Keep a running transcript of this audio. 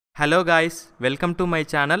Hello guys, welcome to my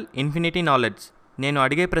channel infinity knowledge. నేను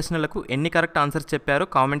అడిగే ప్రశ్నలకు ఎన్ని కరెక్ట్ ఆన్సర్స్ చెప్పారో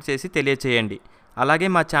కామెంట్ చేసి తెలియచేయండి. అలాగే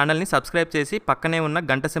మా ఛానల్ని సబ్స్క్రైబ్ చేసి పక్కనే ఉన్న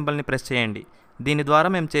గంట సింబల్ని ప్రెస్ చేయండి. దీని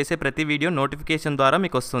ద్వారా మేము చేసే ప్రతి వీడియో నోటిఫికేషన్ ద్వారా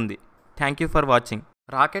మీకు వస్తుంది. Thank you for watching.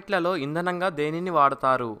 రాకెట్లలో ఇంధనంగా దేనిని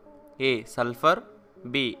వాడతారు? ఏ sulphur,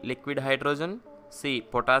 B liquid hydrogen, C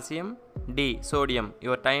potassium, D sodium.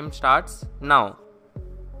 Your time starts now.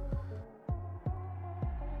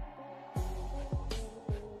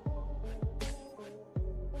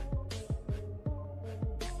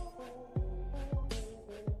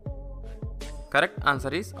 Correct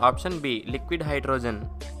answer is option B, liquid hydrogen.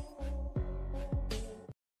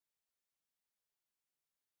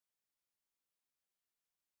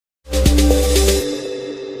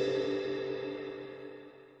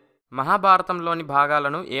 మహాభారతంలోని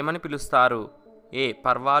భాగాలను ఏమని పిలుస్తారు? ఏ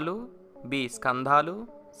పర్వాలు, బి స్కంధాలు,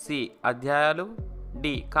 సి అధ్యాయాలు,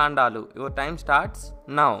 D కాండాలు. Your time starts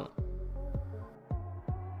now.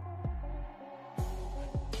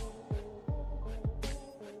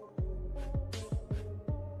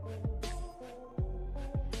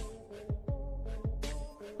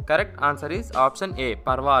 Correct answer is option A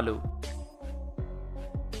పర్వాలు.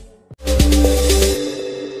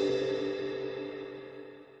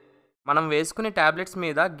 మనం వేసుకునే tablets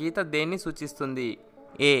మీద గీత దేన్ని సూచిస్తుంది?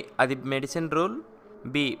 ఏ అది మెడిసిన్ రూల్,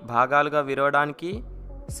 బి భాగాలుగా విరవడానికి,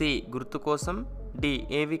 సి గుర్తు కోసం, డి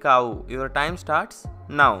ఏవి కావు. Your time starts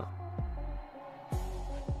now.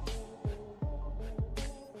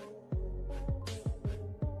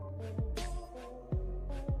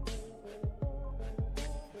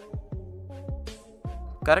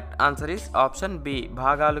 Correct answer is option B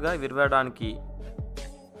భాగాలుగా విరవడానికి.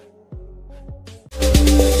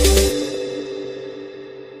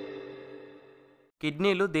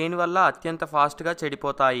 కిడ్నీలు దేనివల్ల అత్యంత ఫాస్ట్గా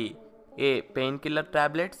చెడిపోతాయి? ఏ pain killer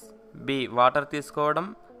tablets, B water తీసుకోవడం,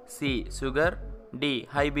 C sugar, D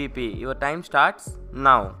high BP. Your time starts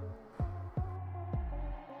now.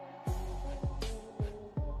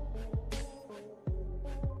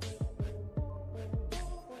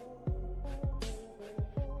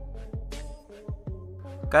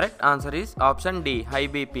 Correct answer is option D high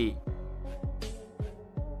BP.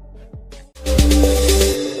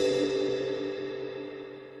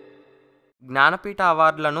 Jnanpith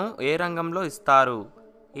అవార్డులను ఏ రంగంలో ఇస్తారు?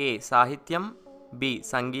 ఏ సాహిత్యం, బి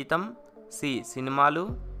సంగీతం, సి సినిమాలు,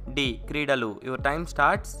 డి క్రీడలు. Your time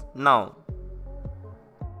starts now.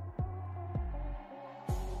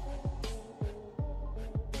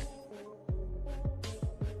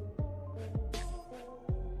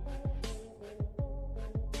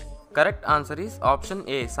 Correct answer is option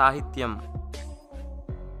A సాహిత్యం.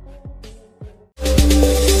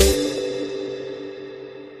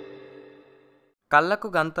 కళ్ళకు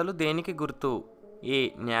గంతలు దేనికి గుర్తు? ఏ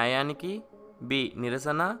న్యాయానికి, బి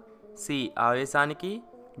నిరసన, సి ఆవేశానికి,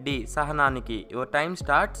 డి సహనానికి. Your time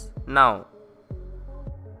starts now.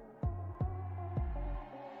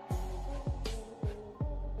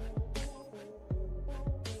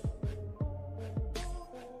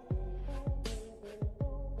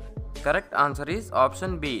 Correct answer is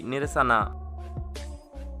option B నిరసన.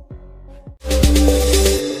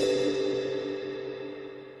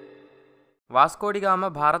 వాస్కోడిగామా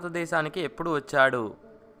భారతదేశానికి ఎప్పుడు వచ్చాడు?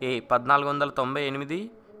 ఏ 1498,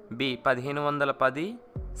 B 1510,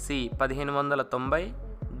 C 1590,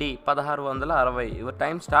 D 1660. Your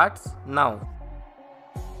time starts now.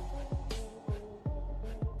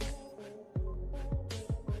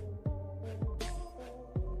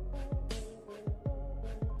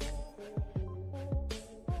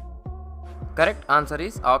 Correct answer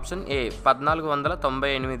is option A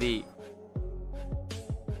 1498.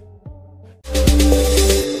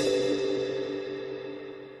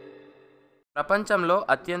 ప్రపంచంలో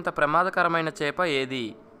అత్యంత ప్రమాదకరమైన చేప ఏది?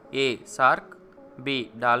 ఏ shark, B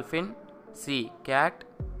dolphin, C cat,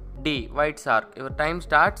 D white shark. Your time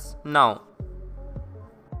starts now.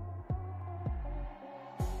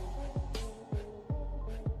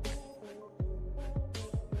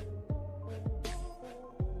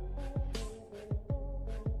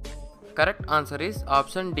 Correct answer is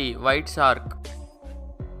option D white shark.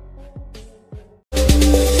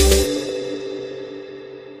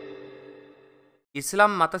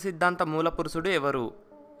 ఇస్లాం మత సిద్ధాంత మూల పురుషుడు ఎవరు?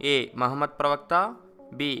 ఏ మహమ్మద్ ప్రవక్త,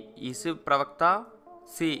 బి యూసుఫ్ ప్రవక్త,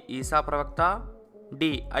 సి ఈసా ప్రవక్త,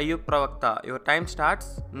 డి అయ్యూబ్ ప్రవక్త. Your time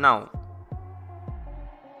starts now.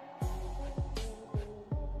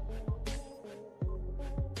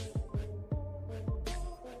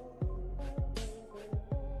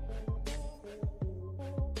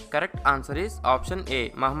 Correct answer is option A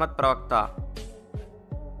Mohammed ప్రవక్త.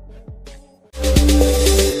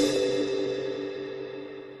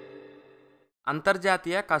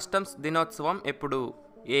 అంతర్జాతీయ కస్టమ్స్ దినోత్సవం ఎప్పుడు?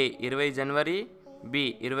 ఏ 20 జనవరి, B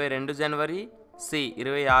 22 January, C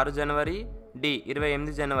 26 January, D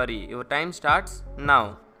 28 January. Your time starts now.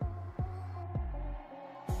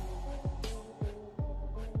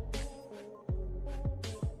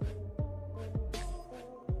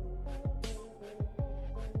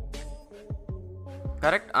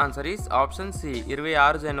 Correct answer is option C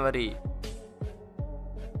 26 జనవరి.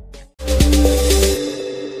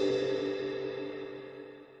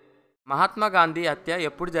 మహాత్మా గాంధీ హత్య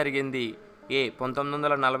ఎప్పుడు జరిగింది? ఏ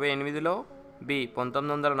 1948లో, B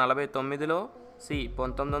 1949లో, C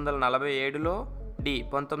 1947లో, D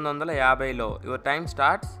 1950లో. Your time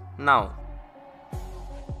starts now.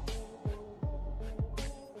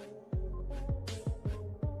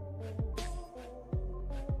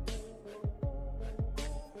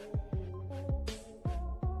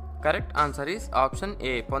 Correct answer is option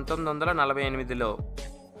A 1948లో.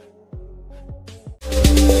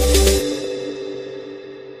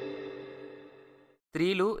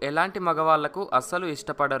 స్త్రీలు ఎలాంటి మగవాళ్లకు అస్సలు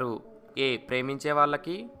ఇష్టపడరు? ఏ ప్రేమించే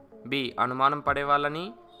వాళ్ళకి, బి అనుమానం పడే వాళ్ళని,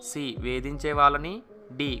 సి వేధించే వాళ్ళని,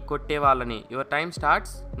 డి కొట్టే వాళ్ళని. Your time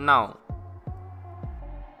starts now.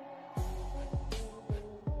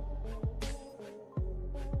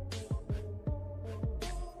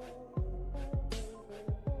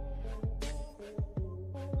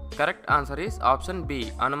 Correct answer is option B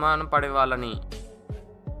అనుమానం పడే వాళ్ళని.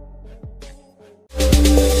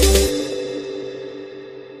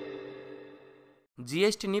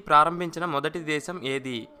 జిఎస్టిని ప్రారంభించిన మొదటి దేశం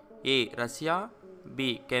ఏది? ఏ Russia, B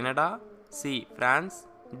Canada, C France,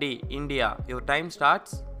 D India. Your time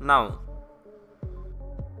starts now.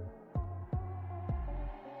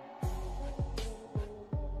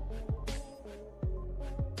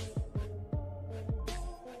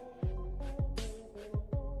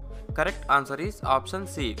 Correct answer is option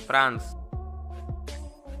C France.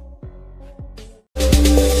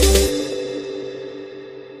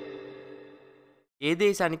 ఏ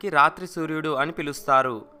దేశానికి రాత్రి సూర్యుడు అని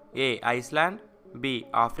పిలుస్తారు? ఏ Iceland, B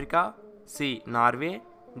Africa, C Norway,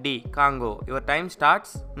 D Congo. Your time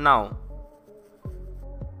starts now.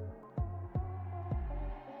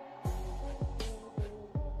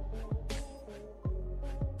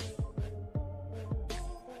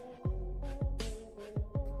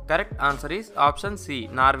 Correct answer is option C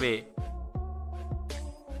Norway.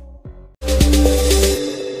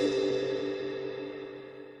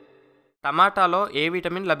 టమాటాలో ఏ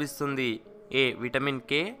vitamin లభిస్తుంది? ఏ vitamin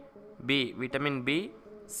K, B vitamin B,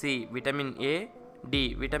 C vitamin A, D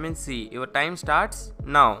vitamin C. Your time starts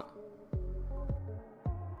now.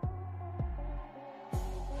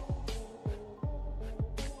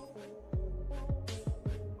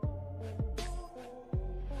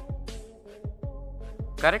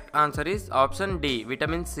 Correct answer is option D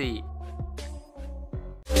vitamin C.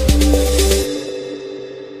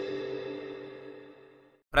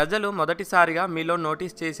 ప్రజలు మొదటిసారిగా మీలో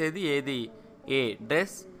notice చేసేది ఏది? ఏ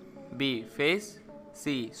dress, B face,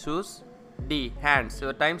 C shoes, D hands.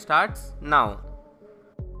 Your time starts now.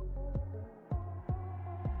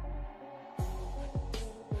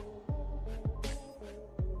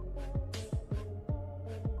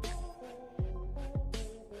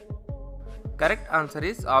 Correct answer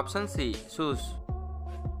is option C shoes.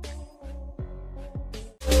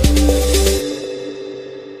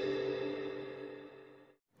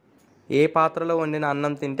 ఏ పాత్రలో వండిన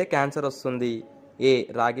అన్నం తింటే cancer వస్తుంది? ఏ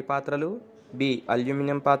రాగి పాత్రలు, బి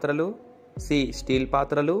అల్యూమినియం పాత్రలు, సి స్టీల్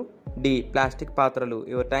పాత్రలు, డి ప్లాస్టిక్ పాత్రలు.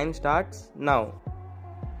 Your time starts now.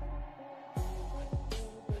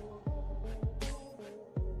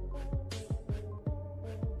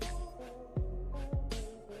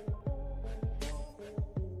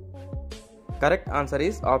 Correct answer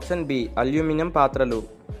is option B aluminium పాత్రలు.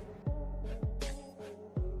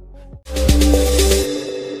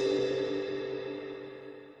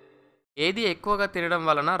 ఏది ఎక్కువగా తినడం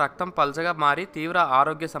వలన రక్తం పల్చగా మారి తీవ్ర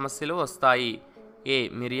ఆరోగ్య సమస్యలు వస్తాయి? ఏ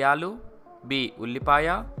మిరియాలు, బి ఉల్లిపాయ,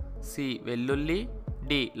 సి వెల్లుల్లి,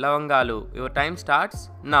 డి లవంగాలు. Your time starts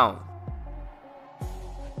now.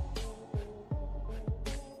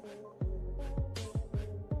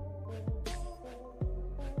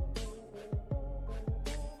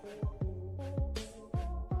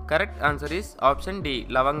 Correct answer is option D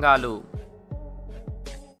లవంగాలు.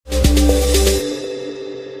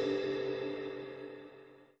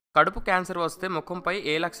 కడుపు క్యాన్సర్ వస్తే ముఖంపై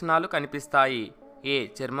ఏ లక్షణాలు కనిపిస్తాయి? ఏ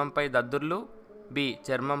చర్మంపై దద్దుర్లు, బి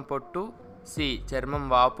చర్మం పొట్టు, సి చర్మం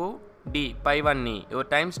వాపు, డి పైవన్నీ.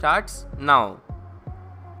 Your time starts now.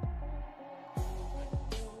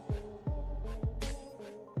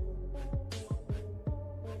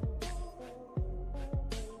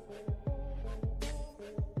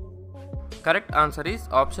 Correct answer is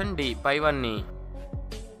option D పైవన్నీ.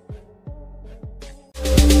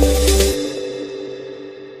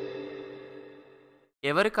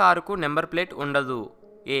 ఎవరి కారుకు నెంబర్ ప్లేట్ ఉండదు?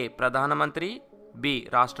 ఏ ప్రధానమంత్రి, బి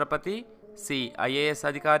రాష్ట్రపతి, సి ఐఏఎస్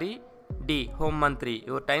అధికారి, డి హోంమంత్రి.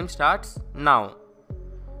 Your time starts now.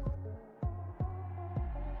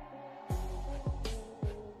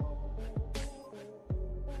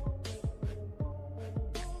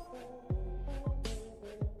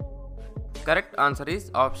 Correct answer is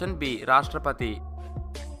option B రాష్ట్రపతి.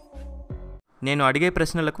 నేను అడిగే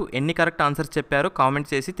ప్రశ్నలకు ఎన్ని కరెక్ట్ ఆన్సర్స్ చెప్పారో కామెంట్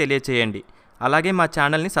చేసి తెలియచేయండి. అలాగే మా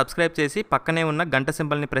ఛానల్ని సబ్స్క్రైబ్ చేసి పక్కనే ఉన్న గంట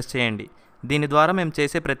సింబల్ని ప్రెస్ చేయండి. దీని ద్వారా మేము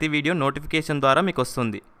చేసే ప్రతి వీడియో నోటిఫికేషన్ ద్వారా మీకు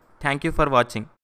వస్తుంది. Thank you for watching.